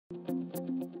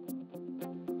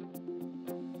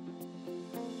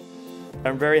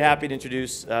I'm very happy to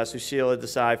introduce Sushila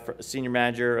Desai, Senior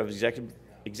Manager of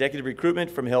Executive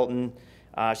Recruitment from Hilton.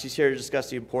 She's here to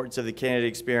discuss the importance of the candidate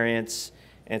experience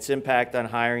and its impact on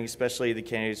hiring, especially the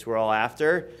candidates we're all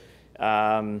after,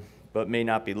 but may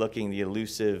not be looking the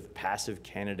elusive, passive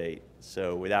candidate.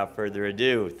 So without further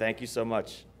ado, thank you so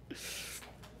much.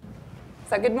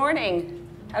 So good morning.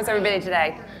 How's everybody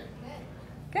today?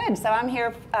 Good. So I'm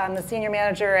here, I'm the Senior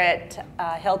Manager at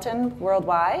Hilton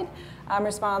Worldwide. I'm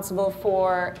responsible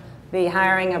for the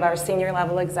hiring of our senior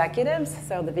level executives,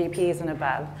 so the VPs and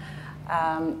above.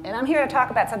 And I'm here to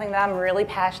talk about something that I'm really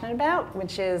passionate about,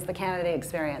 which is the candidate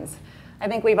experience. I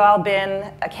think we've all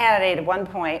been a candidate at one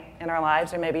point in our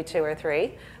lives, or maybe two or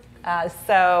three.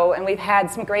 And we've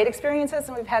had some great experiences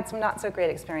and we've had some not so great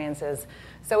experiences.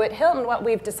 So at Hilton, what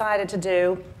we've decided to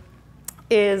do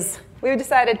is we've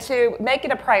decided to make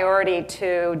it a priority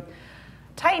to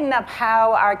tighten up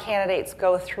how our candidates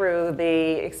go through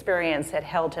the experience at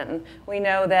Hilton. We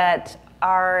know that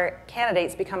our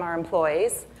candidates become our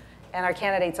employees, and our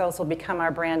candidates also become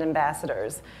our brand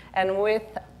ambassadors. And with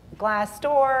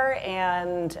Glassdoor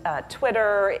and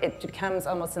Twitter, it becomes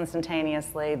almost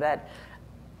instantaneously that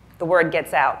the word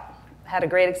gets out. Had a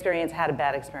great experience, had a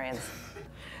bad experience.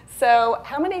 So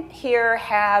how many here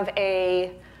have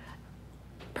a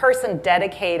person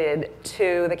dedicated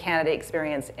to the candidate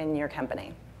experience in your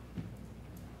company?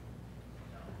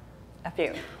 A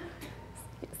few.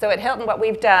 So at Hilton, what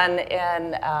we've done,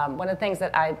 and one of the things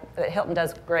that Hilton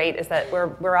does great is that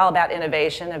we're all about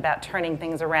innovation, about turning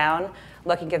things around,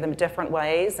 looking at them different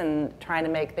ways, and trying to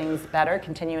make things better,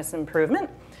 continuous improvement.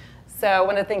 So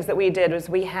one of the things that we did was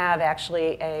we have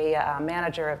actually a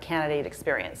manager of candidate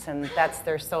experience, and that's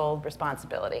their sole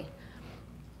responsibility.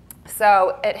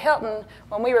 So at Hilton,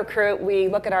 when we recruit, we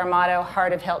look at our motto,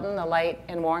 Heart of Hilton, the light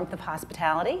and warmth of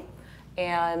hospitality.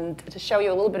 And to show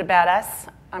you a little bit about us,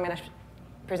 I'm going to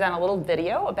present a little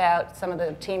video about some of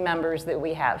the team members that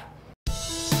we have.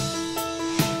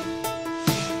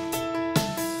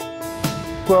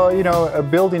 Well, you know, a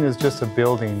building is just a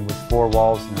building with four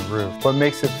walls and a roof. What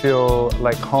makes it feel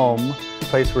like home, a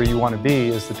place where you want to be,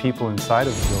 is the people inside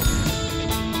of the building.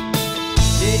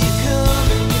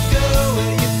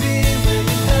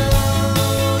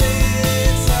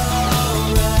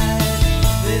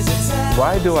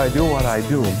 Why do I do what I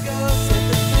do?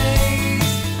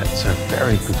 That's a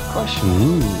very good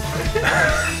question.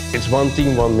 It's one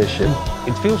team, one mission.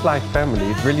 It feels like family.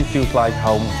 It really feels like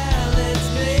home.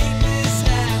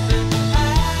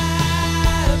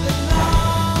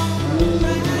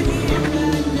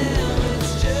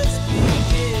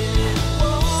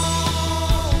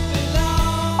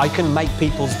 I can make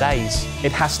people's days.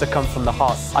 It has to come from the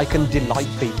heart. I can delight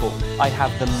people. I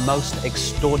have the most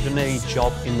extraordinary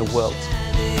job in the world.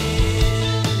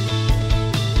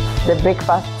 The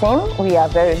breakfast team, we are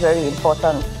very, very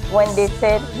important. When they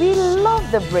said, we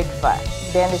love the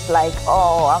breakfast, then it's like,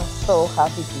 oh, I'm so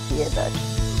happy to hear that.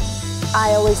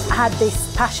 I always had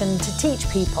this passion to teach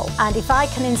people, and if I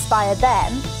can inspire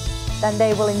them, then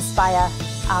they will inspire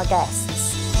our guests.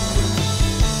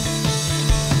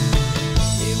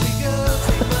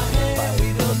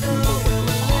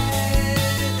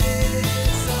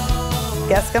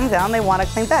 Guests come down, they want a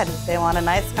clean bed. They want a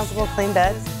nice, comfortable, clean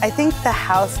bed. I think the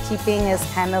housekeeping is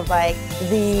kind of like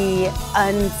the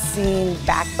unseen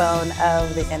backbone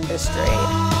of the industry.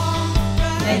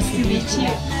 Nice to meet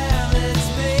you.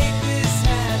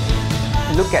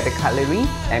 Look at the cutlery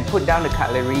and put down the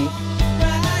cutlery.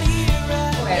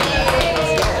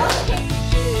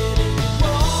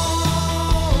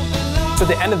 So at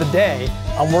the end of the day,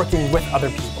 I'm working with other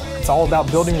people. It's all about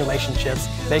building relationships,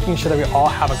 making sure that we all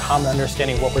have a common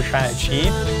understanding of what we're trying to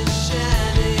achieve.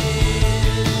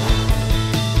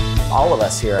 All of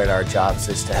us here at our jobs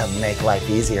is to make life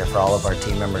easier for all of our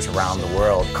team members around the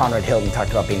world. Conrad Hilton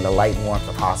talked about being the light and warmth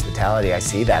of hospitality. I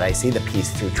see that. I see the peace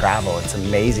through travel. It's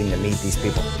amazing to meet these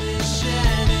people.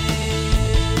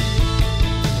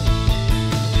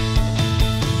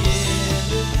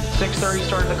 6:30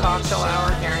 started the cocktail hour,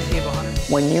 guarantee of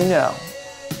 100. When you know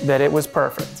that it was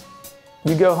perfect,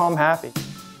 you go home happy.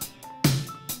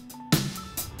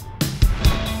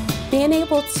 Being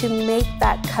able to make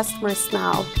that customer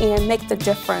smile and make the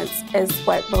difference is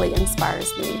what really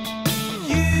inspires me.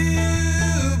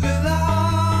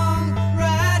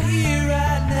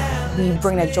 We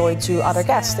bring that joy to other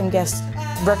guests, and guests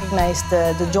recognize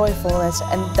the joyfulness,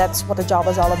 and that's what the job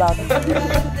is all about.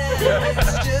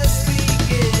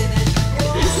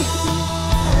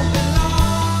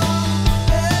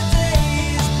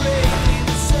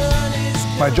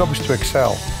 My job is to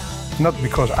excel. not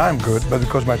because I'm good, but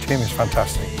because my team is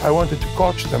fantastic. I wanted to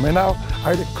coach them, and now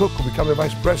I had a cook who became a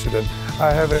vice president.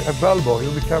 I have a bellboy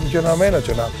who become general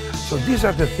manager now. So these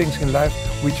are the things in life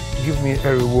which give me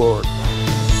a reward.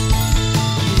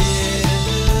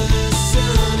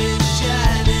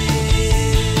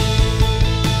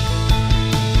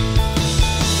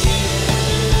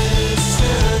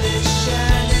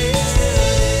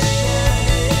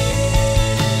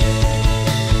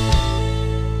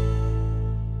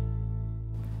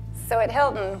 So at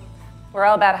Hilton, we're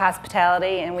all about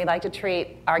hospitality, and we like to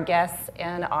treat our guests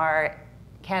and our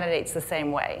candidates the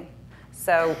same way.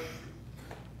 So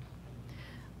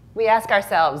we ask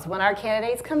ourselves, when our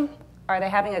candidates come, are they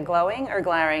having a glowing or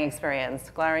glaring experience?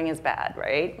 Glaring is bad,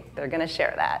 right? They're going to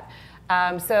share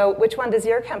that. So which one does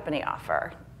your company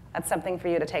offer? That's something for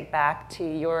you to take back to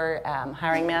your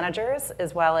hiring managers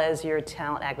as well as your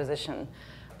talent acquisition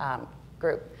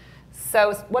group.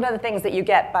 So one of the things that you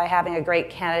get by having a great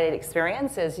candidate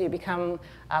experience is you become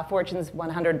Fortune's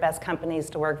 100 best companies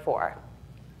to work for,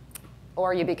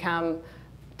 or you become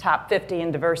top 50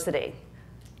 in diversity.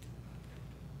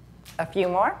 A few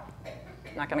more,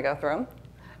 not going to go through them,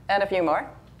 and a few more,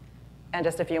 and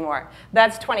just a few more.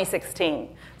 That's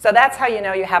 2016. So that's how you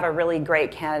know you have a really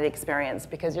great candidate experience,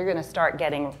 because you're going to start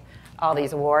getting all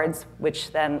these awards,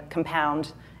 which then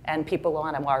compound, and people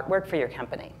want to work for your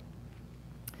company.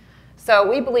 So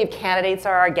we believe candidates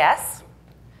are our guests.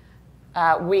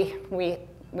 We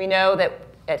know that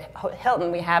at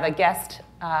Hilton we have a guest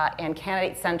and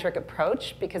candidate-centric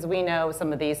approach because we know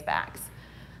some of these facts.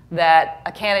 That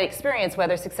a candidate experience,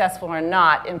 whether successful or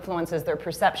not, influences their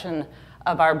perception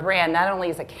of our brand, not only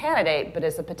as a candidate, but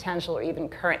as a potential or even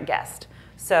current guest.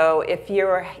 So if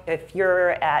you're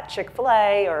at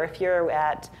Chick-fil-A or if you're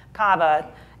at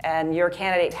Cava and your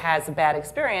candidate has a bad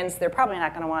experience, they're probably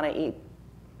not going to want to eat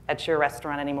at your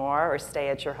restaurant anymore or stay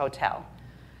at your hotel.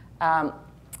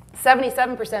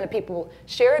 77% of people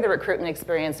share the recruitment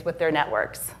experience with their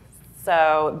networks.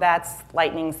 So that's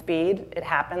lightning speed. It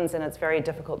happens, and it's very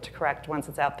difficult to correct once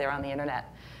it's out there on the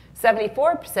internet.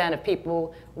 74% of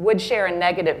people would share a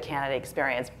negative candidate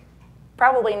experience.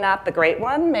 Probably not the great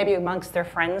one, maybe amongst their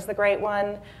friends the great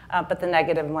one, but the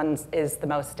negative one is the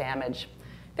most damage.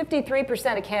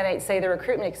 53% of candidates say the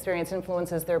recruitment experience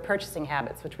influences their purchasing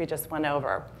habits, which we just went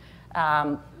over.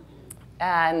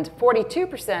 And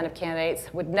 42% of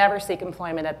candidates would never seek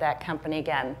employment at that company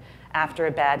again after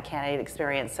a bad candidate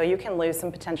experience. So you can lose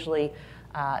some potentially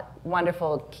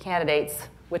wonderful candidates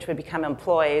which would become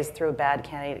employees through a bad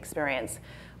candidate experience.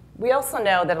 We also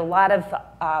know that a lot of,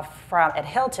 at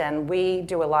Hilton, we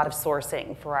do a lot of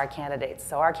sourcing for our candidates.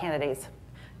 So our candidates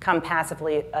come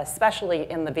passively, especially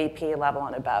in the VP level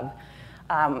and above.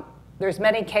 There's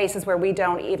many cases where we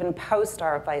don't even post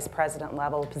our vice president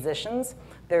level positions.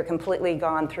 They're completely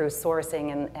gone through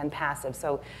sourcing and passive.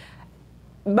 So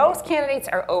most candidates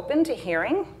are open to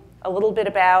hearing a little bit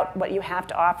about what you have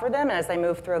to offer them, and as they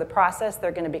move through the process,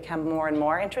 they're going to become more and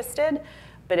more interested.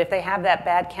 But if they have that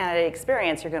bad candidate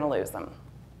experience, you're going to lose them.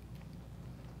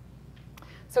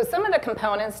 So some of the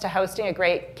components to hosting a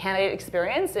great candidate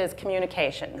experience is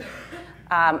communication.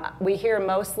 We hear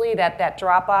mostly that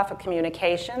drop-off of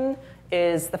communication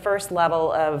is the first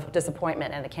level of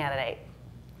disappointment in a candidate.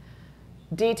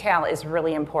 Detail is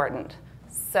really important.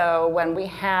 So when we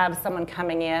have someone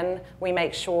coming in, we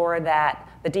make sure that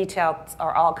the details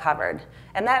are all covered.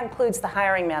 And that includes the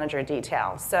hiring manager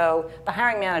detail. So the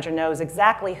hiring manager knows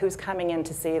exactly who's coming in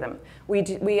to see them.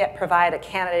 We provide a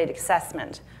candidate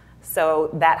assessment. So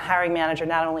that hiring manager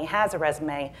not only has a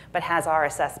resume, but has our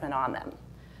assessment on them.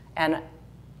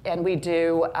 And we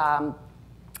do OSL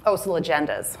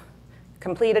agendas,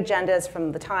 complete agendas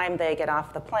from the time they get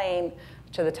off the plane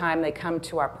to the time they come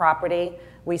to our property.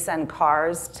 We send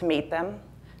cars to meet them.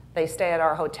 They stay at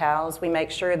our hotels. We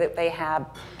make sure that they have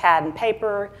pad and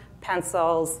paper,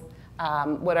 pencils,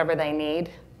 whatever they need.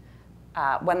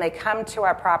 When they come to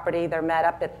our property, they're met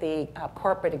up at the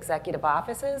corporate executive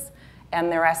offices, and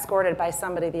they're escorted by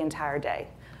somebody the entire day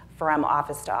from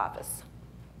office to office.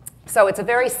 So it's a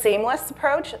very seamless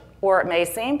approach, or it may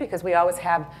seem, because we always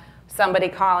have somebody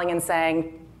calling and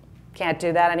saying, can't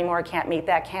do that anymore, can't meet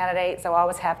that candidate, so I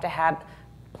always have to have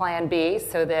plan B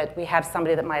so that we have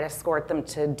somebody that might escort them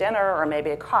to dinner or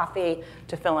maybe a coffee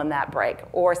to fill in that break,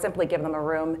 or simply give them a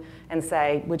room and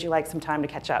say, would you like some time to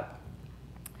catch up?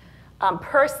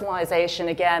 Personalization,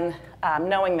 again,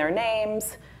 knowing their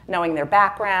names, knowing their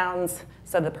backgrounds,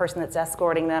 so the person that's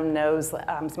escorting them knows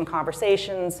some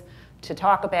conversations to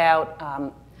talk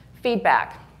about.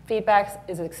 Feedback. Feedback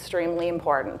is extremely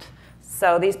important.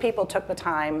 So these people took the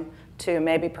time to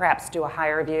maybe perhaps do a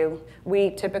hire view.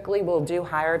 We typically will do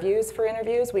hire views for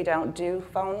interviews. We don't do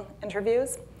phone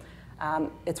interviews.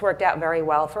 It's worked out very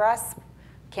well for us.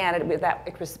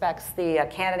 That respects the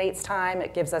candidate's time.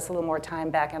 It gives us a little more time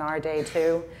back in our day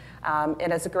too.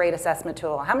 And it's a great assessment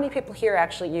tool. How many people here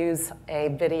actually use a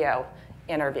video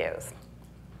interviews?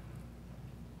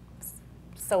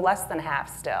 So less than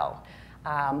half still.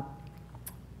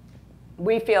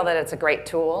 We feel that it's a great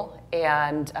tool,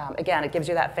 and again, it gives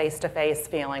you that face-to-face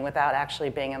feeling without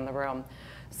actually being in the room.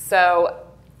 So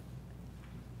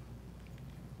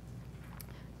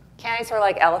candidates are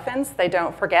like elephants, they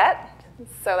don't forget.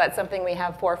 So that's something we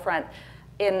have forefront.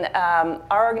 In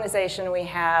our organization, we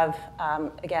have,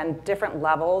 again, different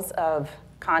levels of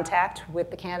contact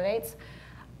with the candidates.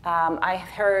 I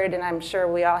heard, and I'm sure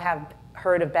we all have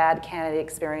heard of bad candidate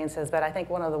experiences, but I think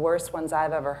one of the worst ones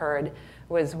I've ever heard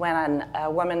was when a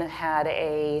woman had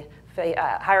a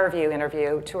hire review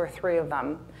interview, 2 or 3 of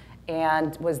them,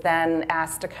 and was then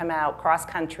asked to come out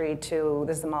cross-country to,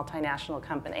 this is a multinational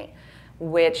company,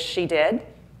 which she did,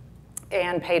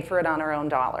 and paid for it on her own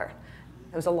dollar.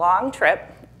 It was a long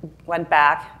trip, went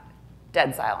back,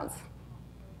 dead silence,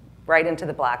 right into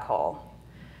the black hole.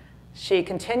 She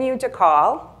continued to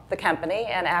call the company,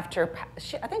 and after,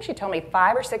 I think she told me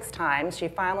 5 or 6 times, she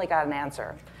finally got an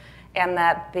answer. And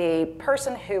that the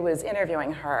person who was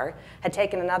interviewing her had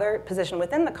taken another position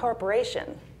within the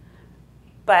corporation,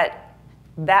 but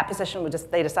that position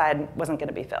they decided wasn't going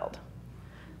to be filled.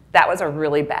 That was a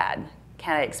really bad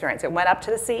candidate experience. It went up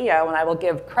to the CEO, and I will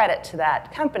give credit to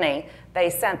that company. They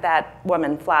sent that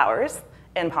woman flowers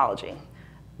and apology.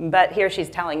 But here she's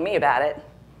telling me about it,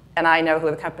 and I know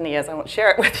who the company is. I won't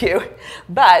share it with you.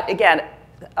 But again,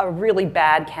 a really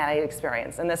bad candidate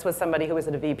experience. And this was somebody who was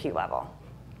at a VP level.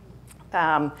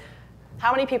 How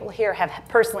many people here have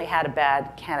personally had a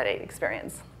bad candidate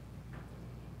experience?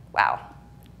 Wow,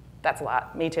 that's a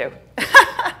lot. Me too.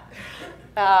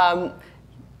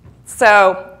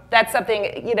 So that's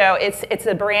something, you know, it's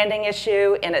a branding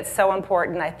issue, and it's so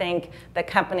important. I think that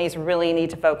companies really need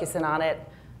to focus in on it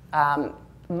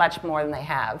much more than they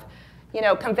have. You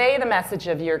know, convey the message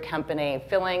of your company.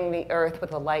 Filling the earth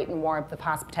with the light and warmth of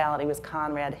hospitality was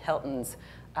Conrad Hilton's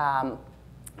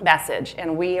message,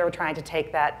 and we are trying to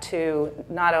take that to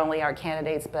not only our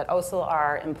candidates but also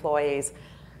our employees,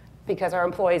 because our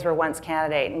employees were once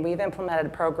candidate, and we've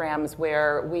implemented programs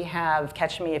where we have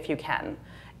Catch Me If You Can,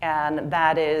 and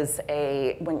that is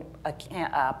when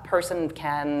a person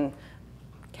can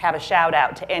have a shout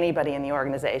out to anybody in the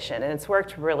organization, and it's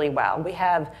worked really well. We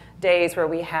have days where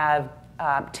we have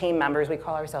team members, we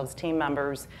call ourselves team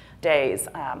members days.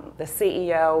 The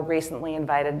CEO recently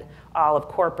invited all of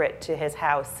corporate to his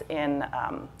house in,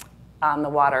 on the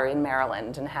water in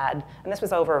Maryland, and this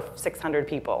was over 600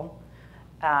 people.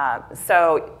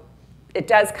 So it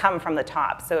does come from the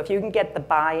top. So if you can get the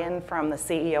buy-in from the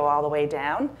CEO all the way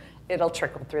down, it'll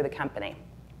trickle through the company.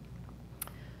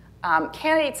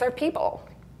 Candidates are people.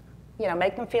 You know,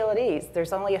 make them feel at ease.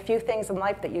 There's only a few things in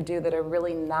life that you do that are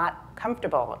really not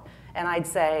comfortable. And I'd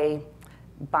say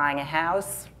buying a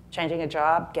house, changing a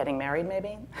job, getting married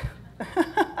maybe.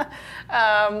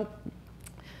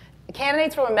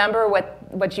 Candidates will remember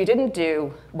what you didn't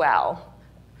do well,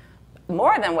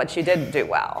 more than what you did do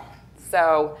well.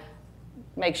 So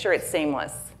make sure it's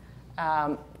seamless.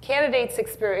 Candidates'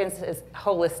 experience is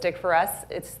holistic for us.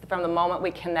 It's from the moment we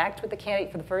connect with the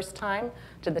candidate for the first time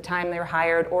to the time they're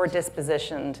hired or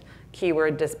dispositioned,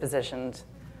 keyword dispositioned.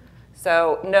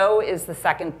 So no is the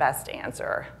second best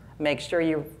answer. Make sure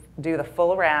you do the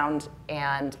full round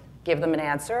and give them an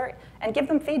answer and give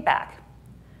them feedback.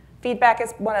 Feedback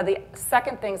is one of the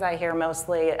second things I hear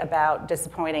mostly about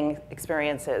disappointing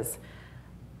experiences.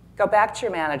 Go back to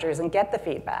your managers and get the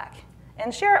feedback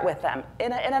and share it with them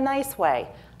in a nice way.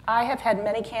 I have had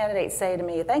many candidates say to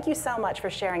me, thank you so much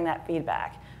for sharing that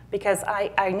feedback, because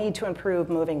I need to improve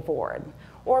moving forward.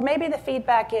 Or maybe the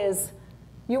feedback is,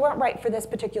 you weren't right for this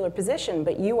particular position,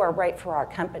 but you are right for our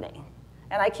company.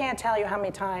 And I can't tell you how many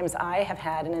times I have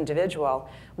had an individual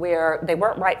where they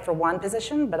weren't right for one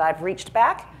position, but I've reached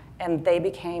back and they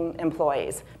became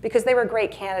employees because they were great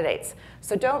candidates.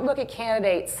 So don't look at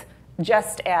candidates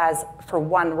just as for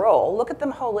one role. Look at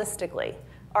them holistically.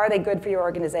 Are they good for your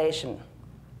organization?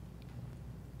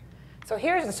 So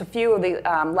here's just a few of the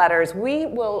letters. We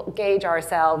will gauge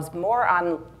ourselves more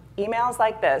on emails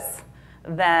like this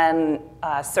than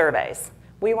surveys.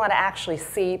 We want to actually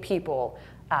see people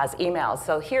as emails.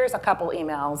 So here's a couple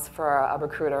emails for a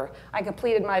recruiter. I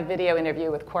completed my video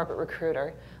interview with corporate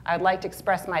recruiter. I'd like to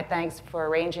express my thanks for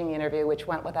arranging the interview, which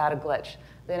went without a glitch.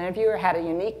 The interviewer had a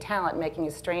unique talent making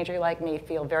a stranger like me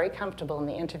feel very comfortable in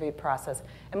the interview process.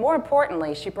 And more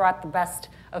importantly, she brought the best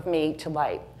of me to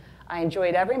light. I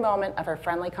enjoyed every moment of her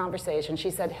friendly conversation.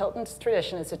 She said Hilton's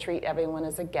tradition is to treat everyone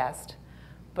as a guest,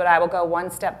 but I will go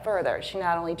one step further. She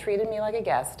not only treated me like a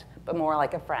guest, but more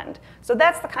like a friend. So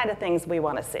that's the kind of things we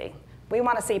want to see. We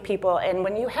want to see people, and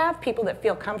when you have people that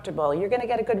feel comfortable, you're going to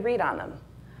get a good read on them.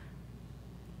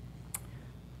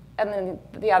 And then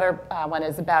the other one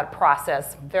is about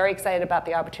process. Very excited about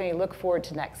the opportunity. Look forward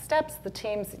to next steps. The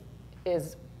team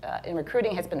in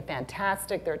recruiting has been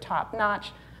fantastic. They're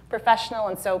top-notch, professional,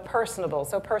 and so personable.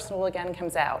 So personable, again,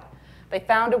 comes out. They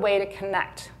found a way to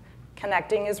connect.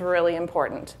 Connecting is really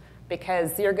important,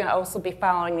 because you're going to also be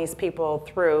following these people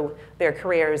through their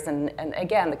careers. And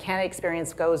again, the candidate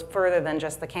experience goes further than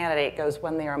just the candidate. It goes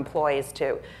when they're employees,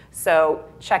 too. So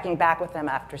checking back with them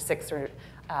after 6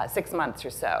 months or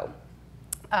so.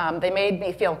 They made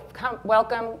me feel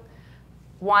welcome,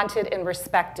 wanted, and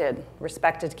respected.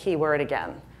 Respected, key word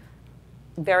again.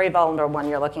 Very vulnerable when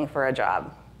you're looking for a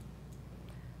job.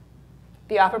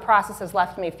 The offer process has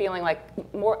left me feeling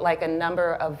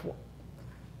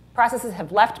processes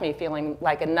have left me feeling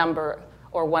like a number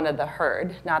or one of the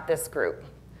herd, not this group.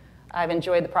 I've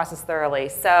enjoyed the process thoroughly.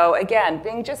 So again,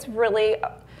 being just really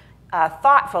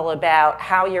thoughtful about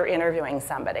how you're interviewing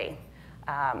somebody.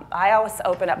 I always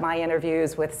open up my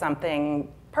interviews with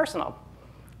something personal.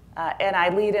 And I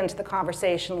lead into the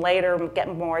conversation later,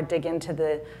 dig into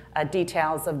the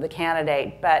details of the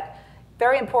candidate. But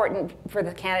very important for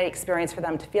the candidate experience for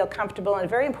them to feel comfortable, and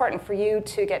very important for you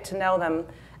to get to know them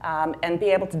and be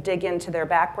able to dig into their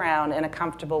background in a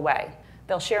comfortable way.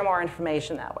 They'll share more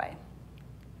information that way.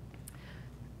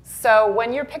 So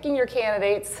when you're picking your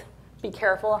candidates, be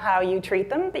careful how you treat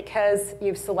them, because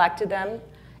you've selected them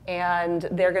and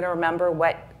they're going to remember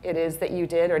what it is that you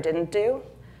did or didn't do.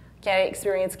 Candidate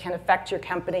experience can affect your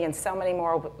company in so many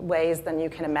more ways than you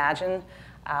can imagine.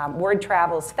 Word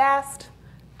travels fast,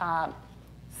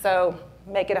 so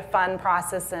make it a fun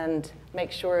process and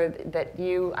make sure that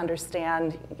you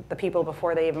understand the people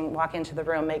before they even walk into the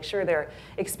room. Make sure their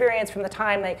experience from the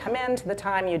time they come in to the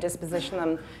time you disposition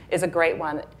them is a great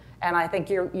one. And I think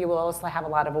you will also have a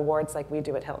lot of awards like we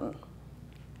do at Hilton.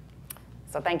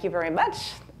 So thank you very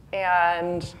much.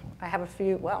 And I have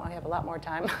I have a lot more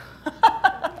time.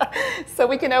 So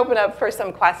we can open up for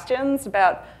some questions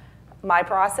about my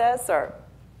process or.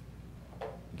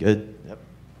 Good. Yep.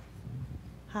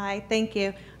 Hi, thank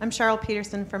you. I'm Cheryl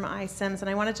Peterson from iSIMS, and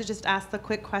I wanted to just ask the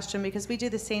quick question, because we do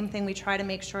the same thing. We try to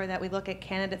make sure that we look at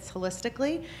candidates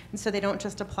holistically, and so they don't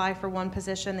just apply for one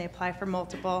position, they apply for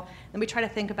multiple, and we try to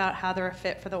think about how they're a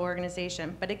fit for the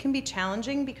organization. But it can be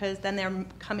challenging, because then they're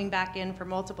coming back in for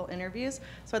multiple interviews,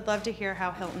 so I'd love to hear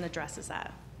how Hilton addresses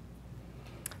that.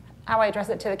 How I address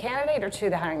it to the candidate or to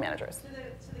the hiring managers? To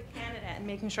the candidate, and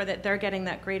making sure that they're getting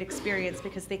that great experience,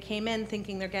 because they came in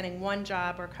thinking they're getting one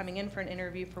job or coming in for an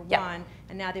interview for one,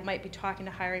 and now they might be talking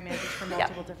to hiring managers for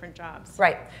multiple different jobs.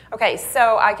 Right. Okay,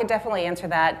 so I could definitely answer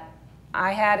that.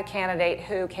 I had a candidate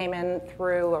who came in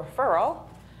through a referral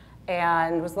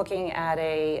and was looking at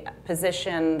a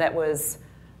position that was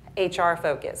HR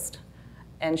focused.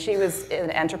 And she was in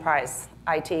an enterprise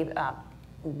IT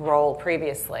role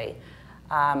previously.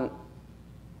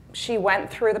 She went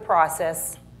through the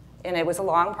process, and it was a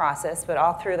long process, but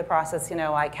all through the process,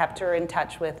 I kept her in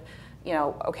touch with,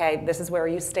 okay, this is where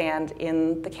you stand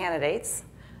in the candidates.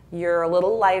 You're a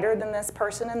little lighter than this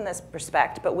person in this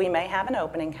respect, but we may have an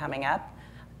opening coming up.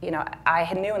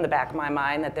 I knew in the back of my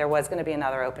mind that there was going to be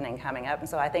another opening coming up, and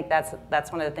so I think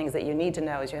that's one of the things that you need to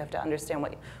know, is you have to understand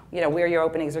what, where your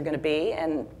openings are going to be,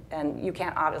 and you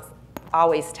can't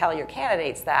always tell your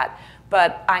candidates that,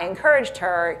 but I encouraged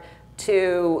her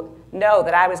to know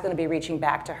that I was going to be reaching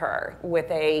back to her with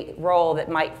a role that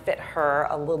might fit her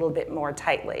a little bit more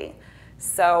tightly.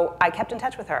 So I kept in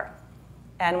touch with her.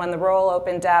 And when the role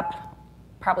opened up,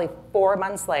 probably 4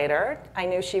 months later, I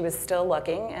knew she was still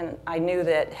looking, and I knew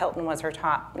that Hilton was her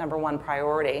top #1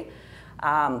 priority.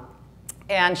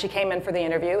 And she came in for the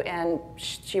interview, and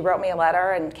she wrote me a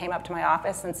letter and came up to my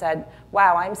office and said,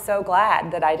 wow, I'm so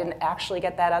glad that I didn't actually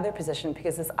get that other position,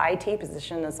 because this IT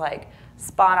position is like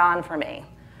spot on for me.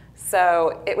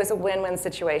 So it was a win-win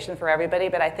situation for everybody,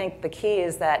 but I think the key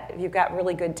is that if you've got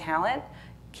really good talent,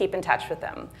 keep in touch with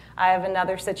them. I have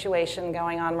another situation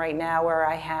going on right now where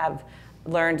I have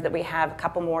learned that we have a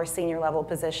couple more senior level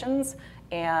positions,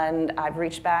 and I've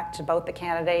reached back to both the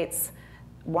candidates.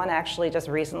 One actually just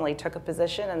recently took a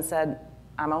position and said,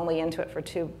 I'm only into it for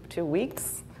two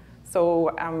weeks,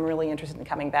 so I'm really interested in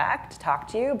coming back to talk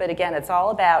to you. But again, it's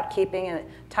all about keeping in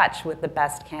touch with the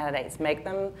best candidates. Make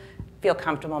them feel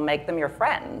comfortable, make them your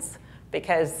friends,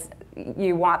 because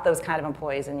you want those kind of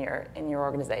employees in your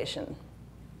organization.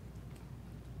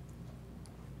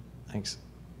 Thanks.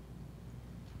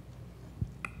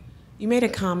 You made a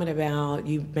comment about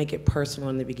you make it personal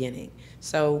in the beginning.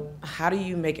 So how do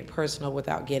you make it personal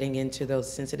without getting into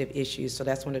those sensitive issues? So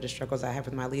that's one of the struggles I have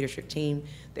with my leadership team.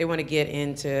 They want to get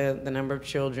into the number of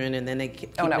children, and then they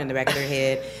keep it in the back of their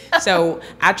head. So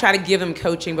I try to give them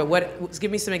coaching, but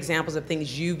give me some examples of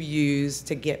things you've used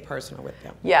to get personal with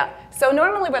them. Yeah, so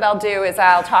normally what I'll do is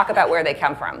I'll talk about where they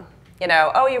come from. You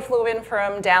know, oh, you flew in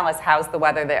from Dallas, how's the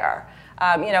weather there?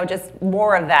 You know, just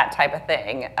more of that type of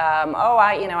thing. Oh,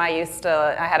 I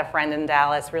had a friend in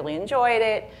Dallas, really enjoyed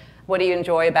it. What do you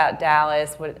enjoy about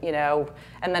Dallas? What, you know,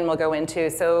 and then we'll go into,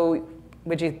 so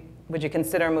would you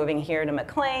consider moving here to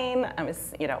McLean?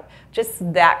 You know,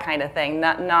 just that kind of thing.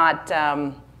 Not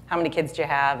how many kids do you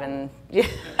have and who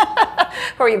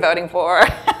are you voting for?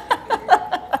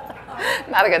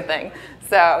 Not a good thing.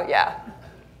 So yeah.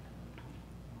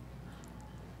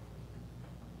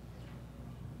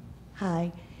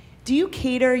 Hi. Do you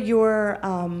cater your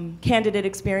candidate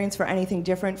experience for anything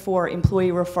different for employee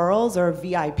referrals or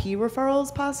VIP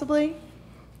referrals, possibly?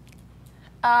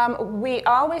 We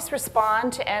always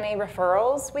respond to any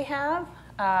referrals we have.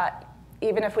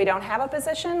 Even if we don't have a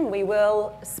position, we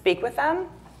will speak with them.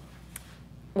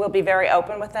 We'll be very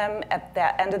open with them at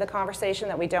the end of the conversation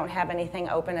that we don't have anything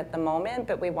open at the moment,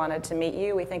 but we wanted to meet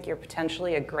you. We think you're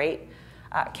potentially a great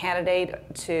candidate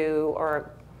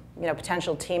or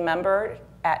potential team member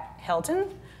at Hilton.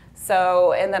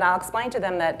 So, and then I'll explain to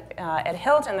them that at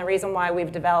Hilton, the reason why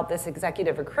we've developed this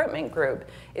executive recruitment group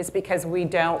is because we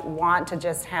don't want to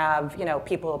just have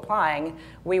people applying.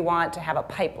 We want to have a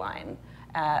pipeline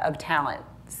of talent.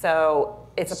 So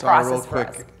it's a process for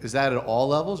us. Is that at all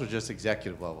levels or just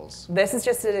executive levels? This is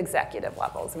just at executive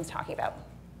levels I'm talking about.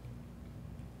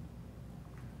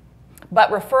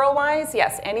 But referral-wise,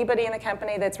 yes, anybody in the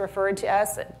company that's referred to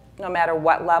us, no matter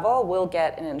what level, will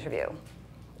get an interview.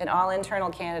 And all internal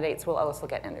candidates will also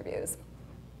get interviews.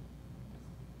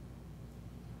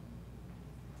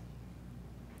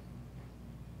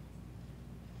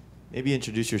 Maybe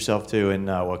introduce yourself too and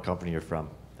what company you're from.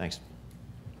 Thanks.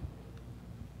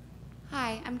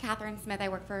 Hi, I'm Catherine Smith. I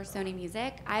work for Sony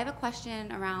Music. I have a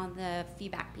question around the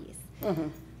feedback piece. Mm-hmm.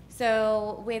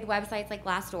 So with websites like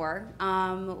Glassdoor,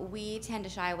 we tend to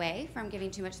shy away from giving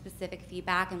too much specific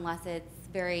feedback unless it's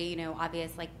very,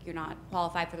 obvious, like you're not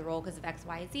qualified for the role because of X,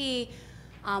 Y, Z.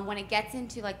 When it gets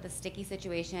into like the sticky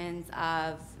situations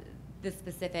of the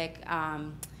specific,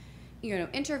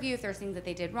 interview, if there's things that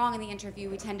they did wrong in the interview,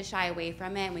 we tend to shy away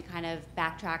from it and we kind of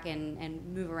backtrack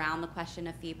and move around the question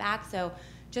of feedback. So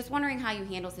just wondering how you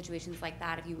handle situations like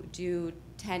that if you do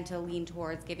tend to lean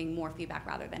towards giving more feedback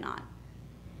rather than not.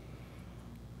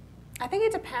 I think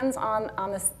it depends on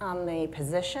the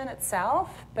position itself,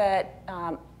 but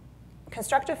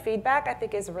constructive feedback I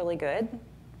think is really good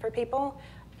for people.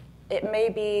 It may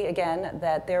be, again,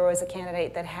 that there was a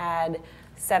candidate that had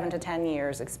 7 to 10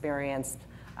 years experience,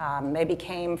 maybe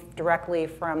came directly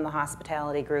from the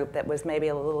hospitality group that was maybe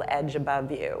a little edge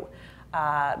above you.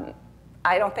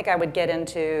 I don't think I would get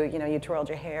into, you twirled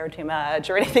your hair too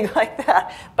much or anything like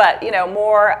that, but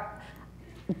more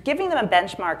giving them a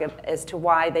benchmark as to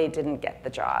why they didn't get the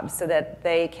job so that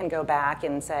they can go back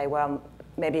and say, well,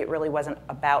 maybe it really wasn't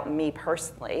about me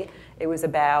personally. It was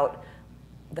about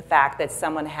the fact that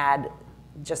someone had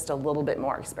just a little bit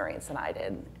more experience than I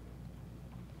did.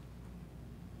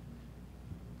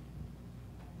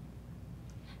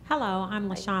 Hello, I'm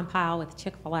LaShawn Powell with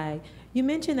Chick-fil-A. You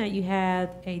mentioned that you had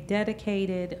a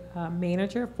dedicated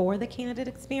manager for the candidate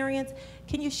experience.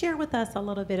 Can you share with us a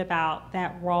little bit about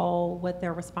that role, what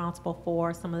they're responsible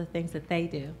for, some of the things that they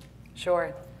do?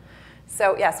 Sure.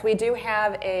 So yes, we do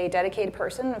have a dedicated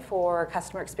person for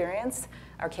customer experience,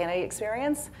 our candidate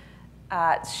experience.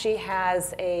 She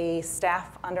has a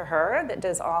staff under her that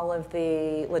does all of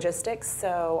the logistics,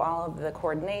 so all of the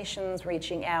coordinations,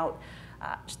 reaching out.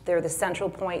 They're the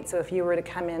central point, so if you were to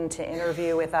come in to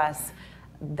interview with us,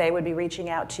 they would be reaching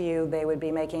out to you, they would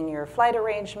be making your flight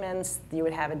arrangements, you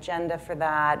would have agenda for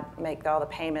that, make all the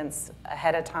payments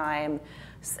ahead of time,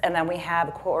 and then we have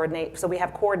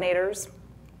coordinators,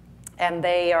 and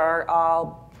they are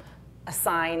all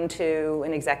assigned to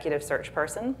an executive search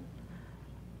person.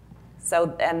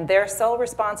 So, and their sole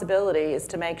responsibility is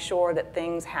to make sure that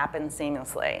things happen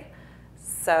seamlessly.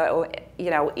 So,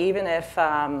 even if,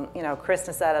 Chris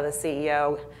Nassetta, the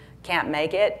CEO, can't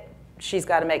make it, she's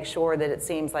got to make sure that it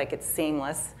seems like it's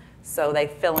seamless. So they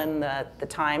fill in the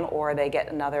time, or they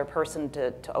get another person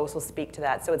to also speak to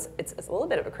that. So it's a little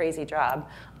bit of a crazy job.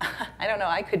 I don't know,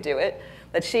 I could do it,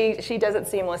 but she does it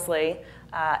seamlessly.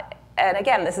 And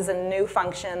again, this is a new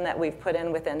function that we've put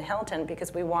in within Hilton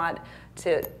because we want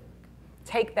to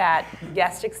take that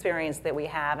guest experience that we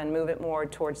have and move it more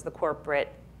towards the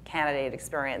corporate candidate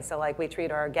experience. So like we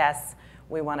treat our guests,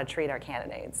 we want to treat our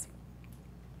candidates.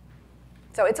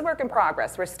 So it's a work in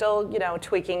progress. We're still,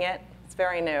 tweaking it. It's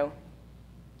very new.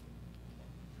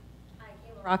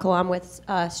 Rocco, I'm with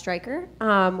Stryker.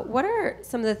 What are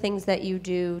some of the things that you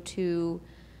do to,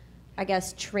 I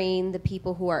guess, train the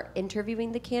people who are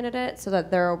interviewing the candidate so that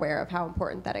they're aware of how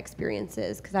important that experience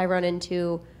is? Because I run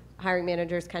into hiring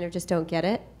managers kind of just don't get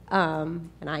it, and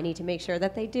I need to make sure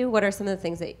that they do. What are some of the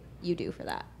things that you do for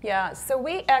that? Yeah, so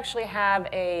we actually have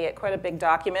quite a big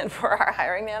document for our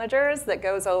hiring managers that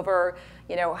goes over,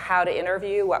 how to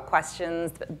interview, what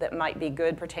questions that might be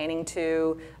good pertaining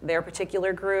to their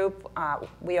particular group.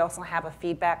 We also have a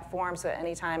feedback form, so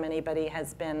anytime anybody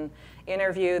has been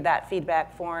interviewed, that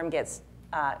feedback form gets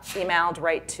emailed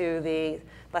right to the,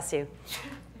 bless you,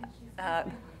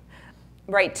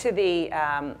 right to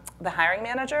the hiring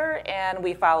manager, and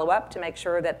we follow up to make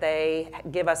sure that they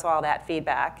give us all that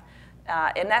feedback.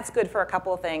 And that's good for a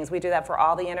couple of things. We do that for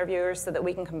all the interviewers so that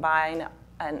we can combine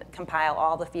and compile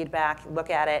all the feedback,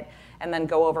 look at it, and then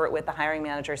go over it with the hiring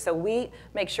manager. So we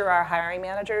make sure our hiring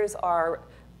managers are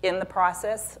in the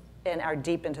process and are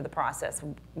deep into the process.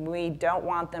 We don't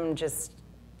want them just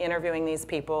interviewing these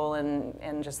people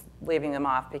and just leaving them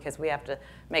off, because we have to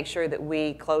make sure that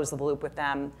we close the loop with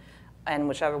them in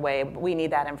whichever way. We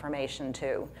need that information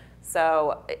too.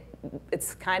 So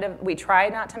it's kind of, we try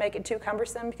not to make it too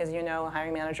cumbersome, because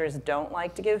hiring managers don't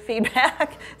like to give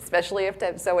feedback, especially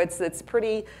so it's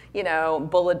pretty,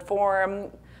 bullet form.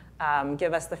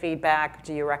 Give us the feedback.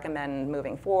 Do you recommend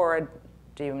moving forward?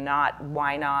 Do you not?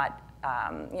 Why not?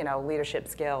 Leadership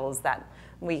skills. That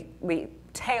we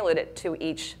tailored it to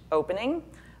each opening,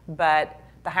 but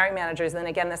the hiring managers, then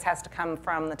again, this has to come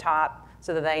from the top,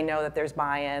 so that they know that there's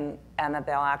buy-in and that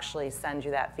they'll actually send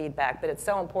you that feedback. But it's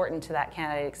so important to that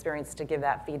candidate experience to give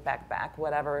that feedback back,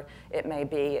 whatever it may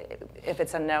be. If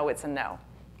it's a no, it's a no.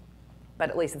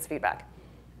 But at least it's feedback.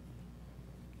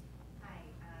 Hi,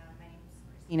 my name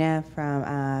is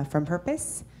Christina from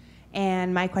Purpose.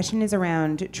 And my question is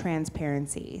around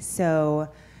transparency. So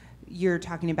you're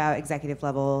talking about executive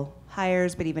level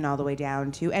hires, but even all the way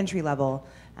down to entry level,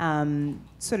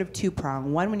 sort of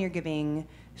two-prong. One, when you're giving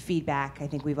feedback, I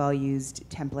think we've all used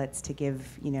templates to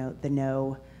give, the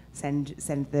no,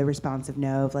 send the responsive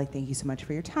no of like, thank you so much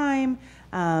for your time.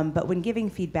 But when giving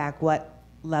feedback, what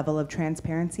level of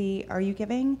transparency are you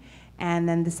giving? And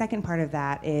then the second part of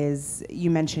that is,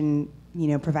 you mentioned,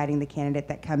 providing the candidate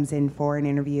that comes in for an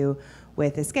interview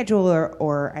with a schedule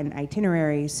or an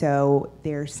itinerary, so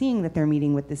they're seeing that they're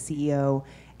meeting with the CEO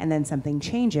and then something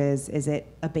changes. Is it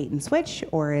a bait and switch,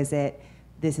 or is it,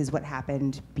 this is what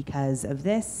happened because of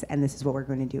this, and this is what we're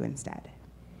going to do instead?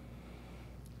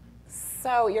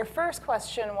 So your first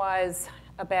question was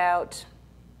about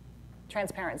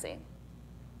transparency.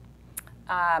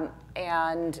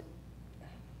 And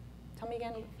tell me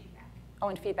again. Feedback. Oh,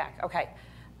 and feedback, okay.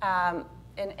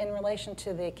 In relation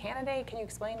to the candidate, can you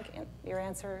explain your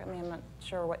answer? I mean, I'm not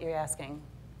sure what you're asking.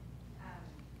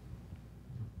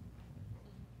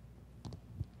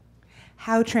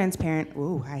 How transparent,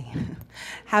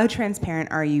 how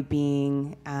transparent are you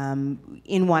being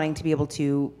in wanting to be able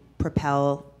to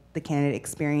propel the candidate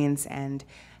experience and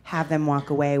have them walk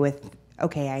away with,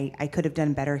 okay, I could have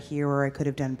done better here, or I could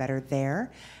have done better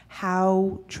there?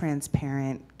 How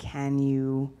transparent can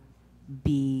you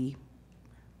be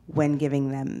when giving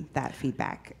them that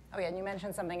feedback? Oh yeah, and you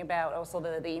mentioned something about also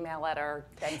the email letter.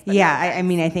 Yeah, I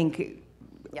mean, I think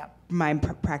yep. my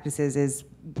practices is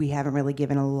we haven't really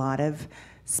given a lot of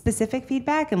specific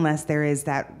feedback unless there is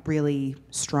that really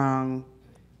strong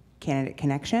candidate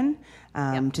connection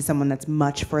to someone that's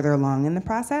much further along in the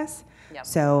process. Yep.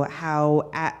 So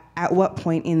how, at what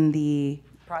point in the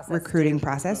recruiting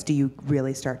process do you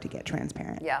really start to get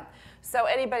transparent? Yeah. So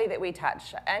anybody that we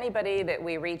touch, anybody that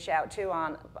we reach out to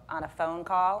on a phone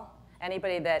call,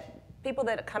 people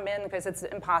that come in, because it's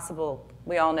impossible,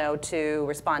 we all know, to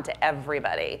respond to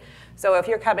everybody. So if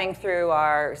you're coming through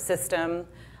our system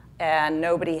and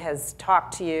nobody has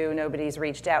talked to you, nobody's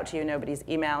reached out to you, nobody's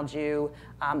emailed you,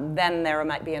 then there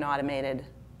might be an automated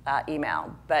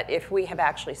email. But if we have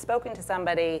actually spoken to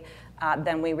somebody,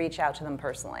 then we reach out to them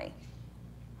personally.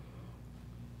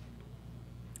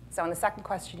 So, and the second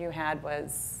question you had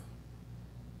was,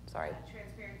 sorry.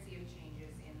 Transparency of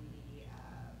changes in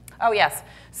the Oh, yes.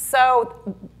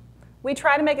 So we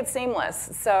try to make it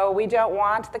seamless. So we don't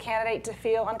want the candidate to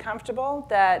feel uncomfortable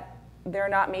that they're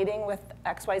not meeting with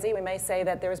XYZ. We may say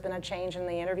that there's been a change in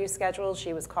the interview schedule.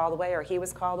 She was called away or he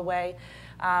was called away.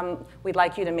 We'd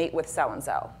like you to meet with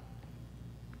so-and-so.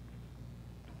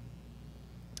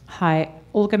 Hi,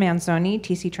 Olga Manzoni,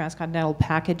 TC Transcontinental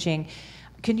Packaging.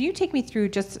 Could you take me through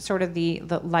just sort of the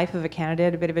life of a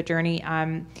candidate, a bit of a journey,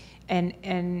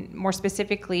 and more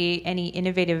specifically, any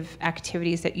innovative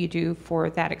activities that you do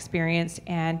for that experience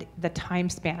and the time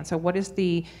span? So what is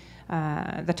the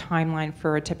timeline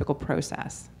for a typical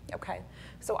process? Okay,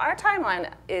 so our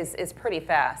timeline is pretty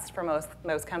fast for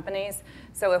most companies.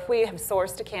 So if we have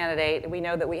sourced a candidate, we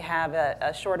know that we have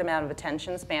a short amount of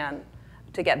attention span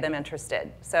to get them interested.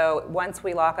 So once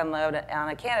we lock and load on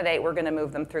a candidate, we're going to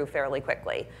move them through fairly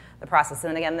quickly, the process.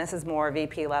 And again, this is more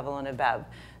VP level and above.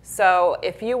 So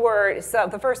if you were, so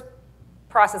the first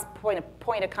process point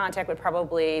of contact would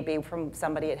probably be from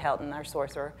somebody at Hilton, our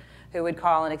sourcer, who would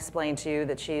call and explain to you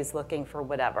that she's looking for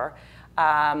whatever.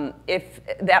 If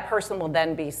that person will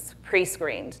then be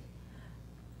pre-screened.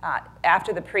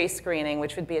 After the pre-screening,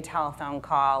 which would be a telephone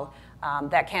call,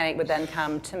 that candidate would then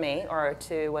come to me or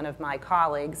to one of my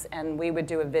colleagues, and we would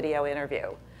do a video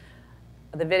interview.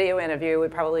 The video interview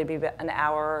would probably be an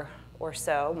hour or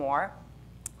so more.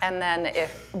 And then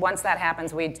once that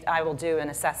happens, I will do an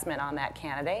assessment on that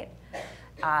candidate.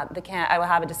 I will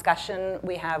have a discussion.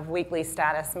 We have weekly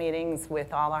status meetings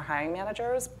with all our hiring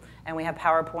managers, and we have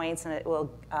PowerPoints, and it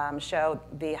will show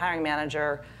the hiring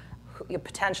manager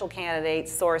potential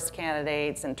candidates, sourced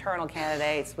candidates, internal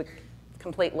candidates, with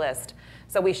complete list.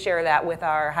 So we share that with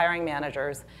our hiring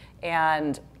managers,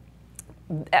 and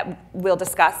we'll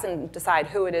discuss and decide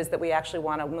who it is that we actually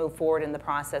want to move forward in the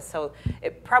process. So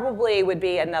it probably would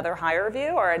be another hire review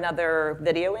or another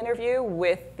video interview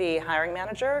with the hiring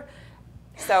manager.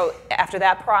 So after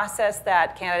that process,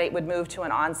 that candidate would move to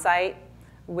an on-site,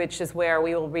 which is where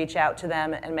we will reach out to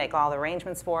them and make all the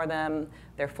arrangements for them,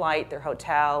 their flight, their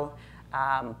hotel,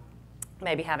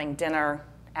 maybe having dinner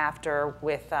after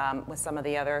with some of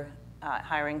the other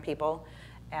hiring people.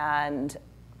 And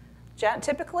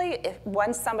typically,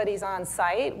 once somebody's on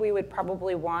site, we would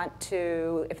probably want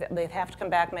to, if they have to come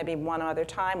back maybe one other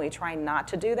time, we try not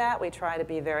to do that. We try to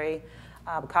be very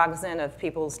cognizant of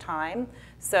people's time.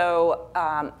 So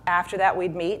after that,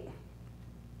 we'd meet,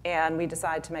 and we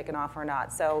decide to make an offer or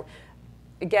not. So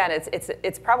again,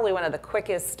 it's probably one of the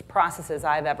quickest processes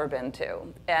I've ever been to.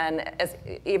 And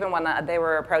even when they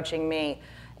were approaching me,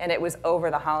 and it was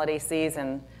over the holiday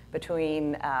season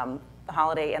between the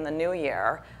holiday and the new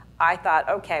year, I thought,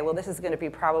 okay, well, this is going to be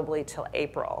probably till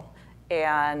April.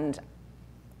 And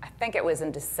I think it was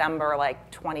in December,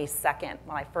 like 22nd,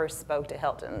 when I first spoke to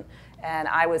Hilton. And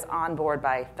I was on board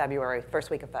by February,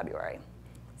 first week of February.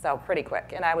 So pretty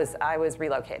quick. And I was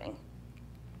relocating.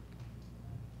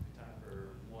 Time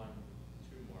for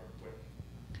two more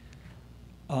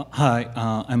quick. Hi,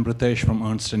 I'm Ritesh from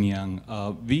Ernst & Young.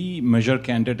 We measure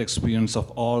candidate experience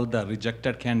of all the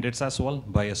rejected candidates as well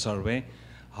by a survey.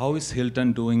 How is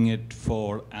Hilton doing it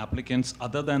for applicants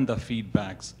other than the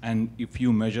feedbacks, and if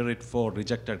you measure it for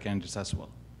rejected candidates as well?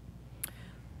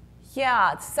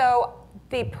 Yeah, so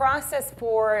the process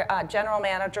for general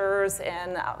managers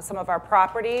in some of our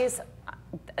properties,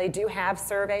 they do have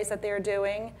surveys that they're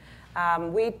doing.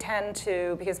 We tend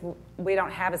to, because we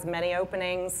don't have as many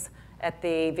openings at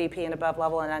the VP and above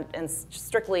level and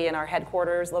strictly in our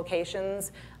headquarters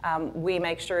locations, we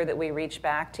make sure that we reach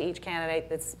back to each candidate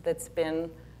that's been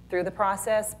through the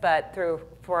process, but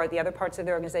for the other parts of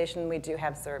the organization, we do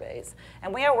have surveys.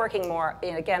 And we are working more,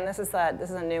 and again, this is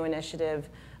a new initiative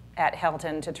at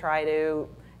Hilton to try to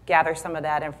gather some of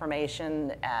that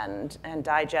information and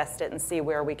digest it and see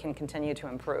where we can continue to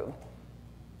improve.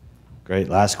 Great,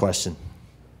 last question.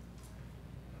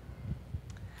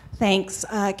 Thanks.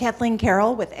 Kathleen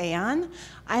Carroll with Aon.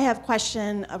 I have a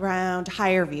question around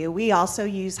HireVue. We also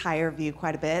use HireVue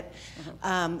quite a bit.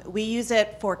 We use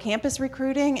it for campus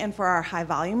recruiting and for our high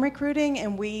volume recruiting,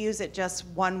 and we use it just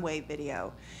one-way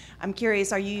video. I'm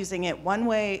curious, are you using it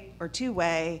one-way or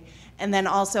two-way? And then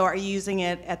also, are you using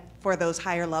it for those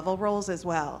higher level roles as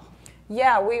well?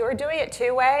 Yeah, we were doing it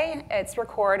two-way. It's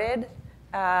recorded,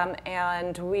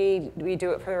 and we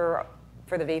do it for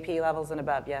the VP levels and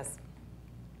above, yes.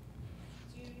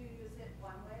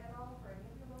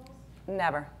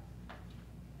 Never.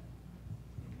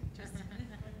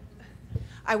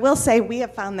 I will say we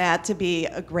have found that to be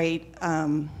a great,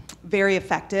 very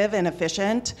effective and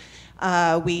efficient.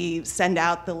 We send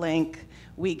out the link.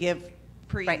 We give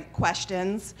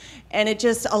pre-questions, and it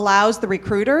just allows the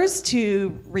recruiters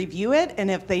to review it, and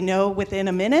if they know within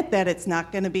a minute that it's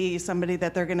not going to be somebody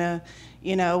that they're going to,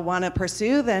 want to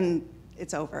pursue, then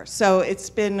it's over. So it's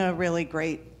been a really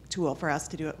great tool for us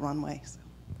to do it one way. So.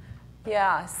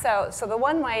 Yeah, so the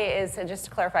one way is, and just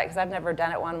to clarify, because I've never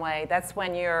done it one way, that's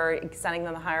when you're sending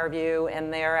them a hire view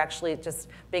and they're actually just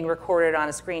being recorded on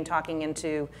a screen talking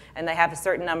into, and they have a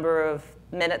certain number of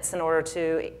minutes in order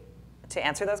to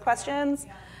answer those questions.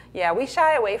 Yeah, we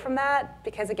shy away from that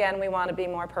because, again, we want to be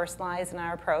more personalized in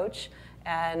our approach.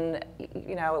 And,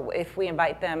 if we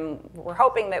invite them, we're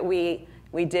hoping that we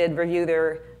did review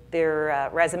their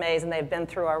resumes, and they've been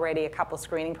through already a couple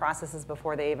screening processes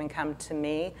before they even come to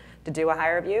me to do a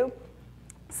hire review.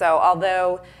 So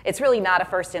although it's really not a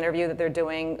first interview that they're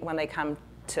doing when they come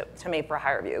to me for a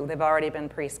hire review, they've already been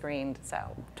pre-screened, so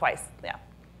twice, yeah.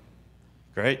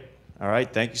 Great. All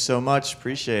right, thank you so much.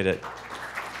 Appreciate it.